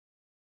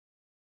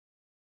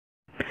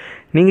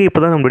நீங்கள் இப்போ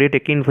தான் நம்மளுடைய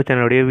டெக்கி இன்ஃபோ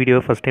சேனலுடைய வீடியோ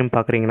ஃபஸ்ட் டைம்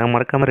பார்க்குறீங்கன்னா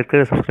மறக்காமல்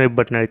இருக்கிற சப்ஸ்கிரைப்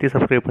பட்டன் அழுத்தி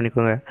சப்ஸ்கிரைப்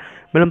பண்ணிக்கோங்க.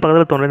 மேலும்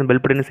பக்கத்தில் தோன்ற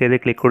பெல் பட்டன்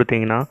செய்து கிளிக்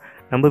கொடுத்தீங்கன்னா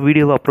நம்ம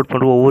வீடியோவை அப்லோட்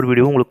பண்ணுற ஒவ்வொரு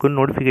வீடியோவும் உங்களுக்கு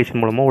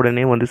நோட்டிஃபிகேஷன் மூலமாக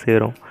உடனே வந்து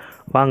சேரும்.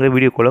 வாங்க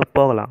வீடியோக்குள்ளே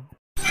போகலாம்.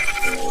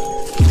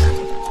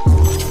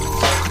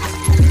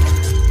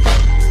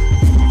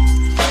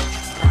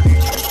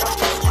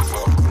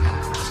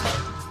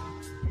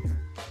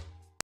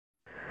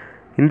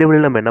 இந்த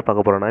வீடியோவில் நம்ம என்ன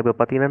பார்க்க போகிறோம்னா, இப்போ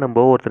பார்த்தீங்கன்னா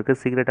நம்ம ஒருத்தருக்கு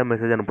சீக்ரெட்டாக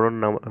மெசேஜ்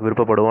அனுப்பணும்னு நம்ம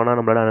விருப்பப்படுவோம். ஆனால்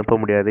நம்மளால் அனுப்ப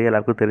முடியாது,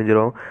 எல்லாருக்கும்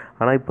தெரிஞ்சிடும்.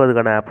 ஆனால் இப்போ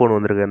அதுக்கான ஆப் ஒன்று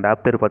வந்திருக்கு. அந்த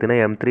ஆப் பேர்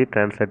பார்த்தீங்கன்னா M3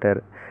 டிரான்ஸ்லேட்டர்.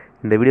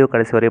 இந்த வீடியோ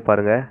கடைசி வரையும்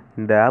பாருங்கள்.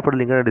 இந்த ஆப்போட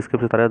லிங்க் நான்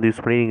டிஸ்கிரிப்ஷன் தரேன், அதை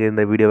யூஸ் பண்ணி நீங்கள்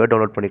இந்த வீடியோவை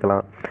டவுன்லோட்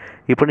பண்ணிக்கலாம்.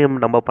 இப்போ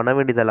நம்ம பண்ண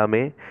வேண்டியது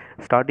எல்லாமே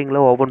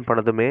ஸ்டார்டிங்கில் ஓப்பன்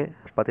பண்ணதுமே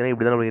பார்த்தீங்கன்னா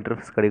இப்படி தான் நம்மளுக்கு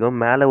இன்டர்ஃபேஸ் கிடைக்கும்.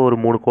 மேலே ஒரு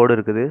 3 கோடு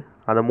இருக்குது.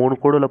 அந்த 3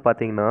 கோடில்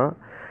பார்த்தீங்கன்னா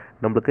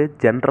நம்மளுக்கு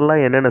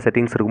ஜென்ரலாக என்னென்ன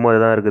செட்டிங்ஸ் இருக்குமோ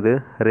அதுதான் இருக்குது.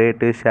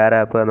 ரேட்டு, ஷேர்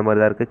ஆப்பு அந்த மாதிரி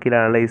தான் இருக்குது. கீழே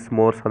அனலைஸ்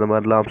மோர்ஸ் அந்த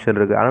மாதிரிலாம் ஆப்ஷன்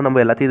இருக்குது. ஆனால் நம்ம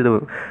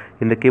எல்லாத்தையும்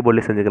இந்த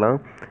கீபோர்ட்லேயே செஞ்சுக்கலாம்.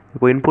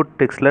 இப்போ இன்புட்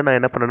டெக்ஸ்ட்டில் நான்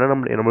என்ன பண்ணேன்னா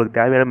நம்மளுக்கு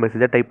தேவையான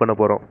மெசேஜை டைப் பண்ண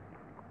போகிறோம்.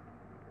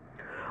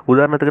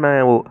 உதாரணத்துக்கு நான்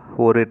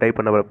ஒரு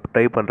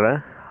டைப் பண்ணுறேன்.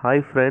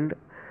 ஹாய் ஃப்ரெண்ட்,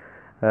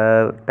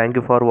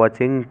 தேங்க்யூ ஃபார்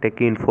வாட்சிங்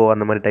டெக்கி இன்ஃபோ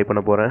அந்த மாதிரி டைப்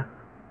பண்ண போகிறேன்.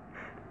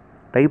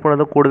 டைப்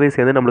பண்ணதும் கூடவே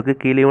சேர்ந்து நம்மளுக்கு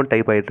கீழேயும்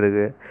டைப்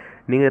ஆகிட்டுருக்கு.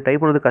 நீங்கள் டைப்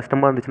பண்ணுறது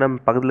கஷ்டமாக இருந்துச்சுன்னா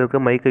பக்கத்தில் இருக்க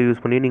மைக்கை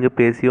யூஸ் பண்ணி நீங்கள்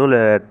பேசியும் இல்லை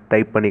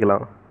டைப்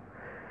பண்ணிக்கலாம்.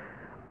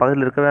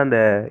 பக்கத்தில் இருக்கிற அந்த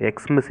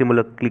எக்ஸ்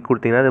சிம்பிளை கிளிக்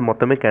கொடுத்தீங்கன்னா அது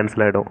மொத்தமே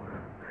கேன்சல் ஆகிடும்.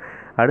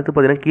 அடுத்து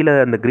பார்த்தீங்கன்னா கீழே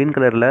அந்த க்ரீன்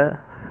கலரில்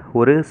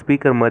ஒரு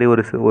ஸ்பீக்கர் மாதிரி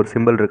ஒரு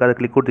சிம்பிள் இருக்குது. அதை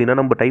கிளிக் கொடுத்தீங்கன்னா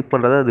நம்ம டைப்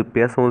பண்ணுறதை அது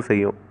பேசவும்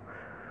செய்யும்.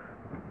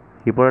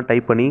 இப்போ நான்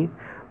டைப் பண்ணி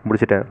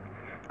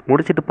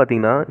முடிச்சுட்டு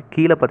பார்த்தீங்கன்னா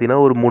கீழே பார்த்தீங்கன்னா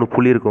ஒரு 3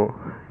 புள்ளி இருக்கும்.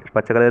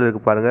 பச்சை கலரில்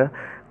இருக்குது பாருங்கள்.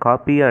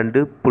 காப்பி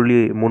அண்டு புள்ளி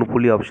 3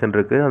 புள்ளி ஆப்ஷன்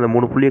இருக்குது. அந்த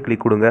 3 புள்ளியை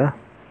கிளிக் கொடுங்க.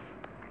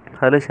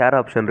 அதில் ஷேர்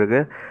ஆப்ஷன்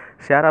இருக்குது.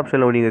 ஷேர்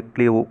ஆப்ஷனில் நீங்கள்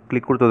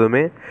கிளிக்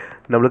கொடுத்ததுமே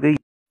நம்மளுக்கு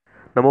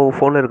நம்ம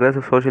ஃபோனில் இருக்கிற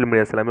சோஷியல்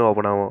மீடியாஸ் எல்லாமே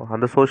ஓப்பன் ஆகும்.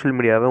 அந்த சோஷியல்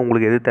மீடியாவை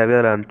உங்களுக்கு எது தேவையோ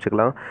அதில்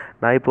அனுப்பிச்சிக்கலாம்.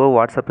 நான் இப்போது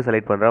வாட்ஸ்அப்பை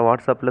செலக்ட் பண்ணுறேன்.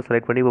 வாட்ஸ்அப்பில்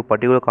செலக்ட் பண்ணி இப்போ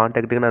பர்டிகுலர்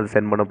கான்டாக்ட்டுக்கு நான் அதை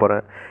சென்ட் பண்ண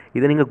போகிறேன்.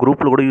 இதை நீங்கள்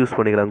குரூப்பில் கூட யூஸ்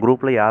பண்ணிக்கலாம்.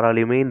 குரூப்பில்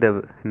யாராலையுமே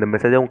இந்த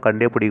மெசேஜை அவங்க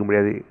கண்டே பிடிக்க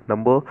முடியாது.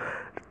 நம்ம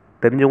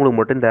தெரிஞ்சவங்களுக்கு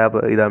மட்டும்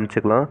இதை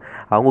அனுப்பிச்சிக்கலாம்.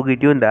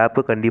 அவங்கக்கிட்டையும் இந்த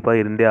ஆப்பு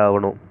கண்டிப்பாக இருந்தே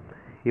ஆகணும்.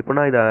 இப்போ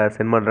நான் இதை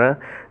சென்ட் பண்ணுறேன்.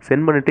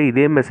 சென்ட் பண்ணிவிட்டு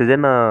இதே மெசேஜை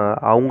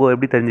அவங்க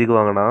எப்படி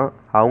தெரிஞ்சுக்குவாங்கன்னா,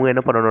 அவங்க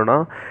என்ன பண்ணணும்னா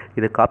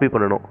இதை காப்பி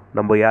பண்ணணும்.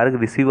 நம்ம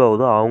யாருக்கு ரிசீவ்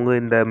ஆகுதோ அவங்க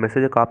இந்த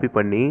மெசேஜை காப்பி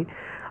பண்ணி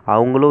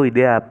அவங்களும்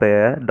இதே ஆப்பை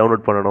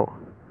டவுன்லோட் பண்ணணும்.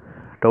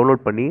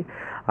 டவுன்லோட் பண்ணி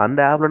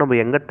அந்த ஆப்பில் நம்ம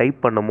எங்கே டைப்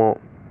பண்ணமோ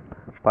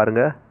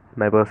பாருங்கள்,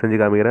 நான் இப்போ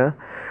செஞ்சு காமிக்கிறேன்.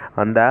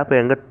 அந்த ஆப்பை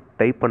எங்கே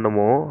டைப்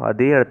பண்ணமோ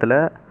அதே இடத்துல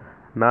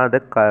நான்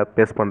அதை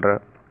பேஸ்ட் பண்ணுறேன்.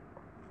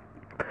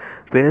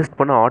 பேஸ்ட்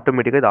பண்ண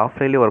ஆட்டோமேட்டிக்காக இது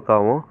ஆஃப்லைன்லேயே ஒர்க்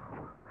ஆகும்.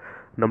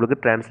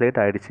 நம்மளுக்கு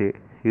ட்ரான்ஸ்லேட் ஆகிடுச்சு.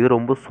 இது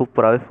ரொம்ப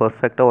சூப்பராகவே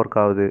பர்ஃபெக்டாக ஒர்க்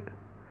ஆகுது.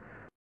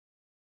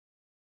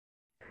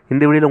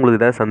 இந்த வீடியோவில் உங்களுக்கு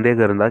ஏதாவது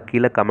சந்தேகம் இருந்தால்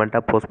கீழே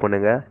கமெண்ட்டாக போஸ்ட்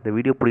பண்ணுங்கள். இந்த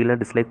வீடியோ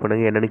பிடிக்கலாம் டிஸ்லைக்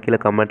பண்ணுங்கள். என்னென்னு கீழே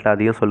கமெண்ட்டில்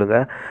அதையும்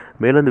சொல்லுங்கள்.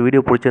 மேலும் இந்த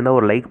வீடியோ பிடிச்சிருந்தால்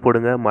ஒரு லைக்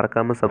போடுங்க.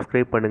 மறக்காமல்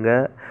சப்ஸ்கிரைப்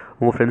பண்ணுங்கள்.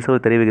 உங்கள்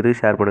ஃப்ரெண்ட்ஸுக்கு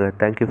தெரிவிக்கிறதுக்கு ஷேர் பண்ணுங்கள்.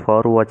 தேங்க்யூ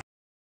ஃபார் வாட்சிங்.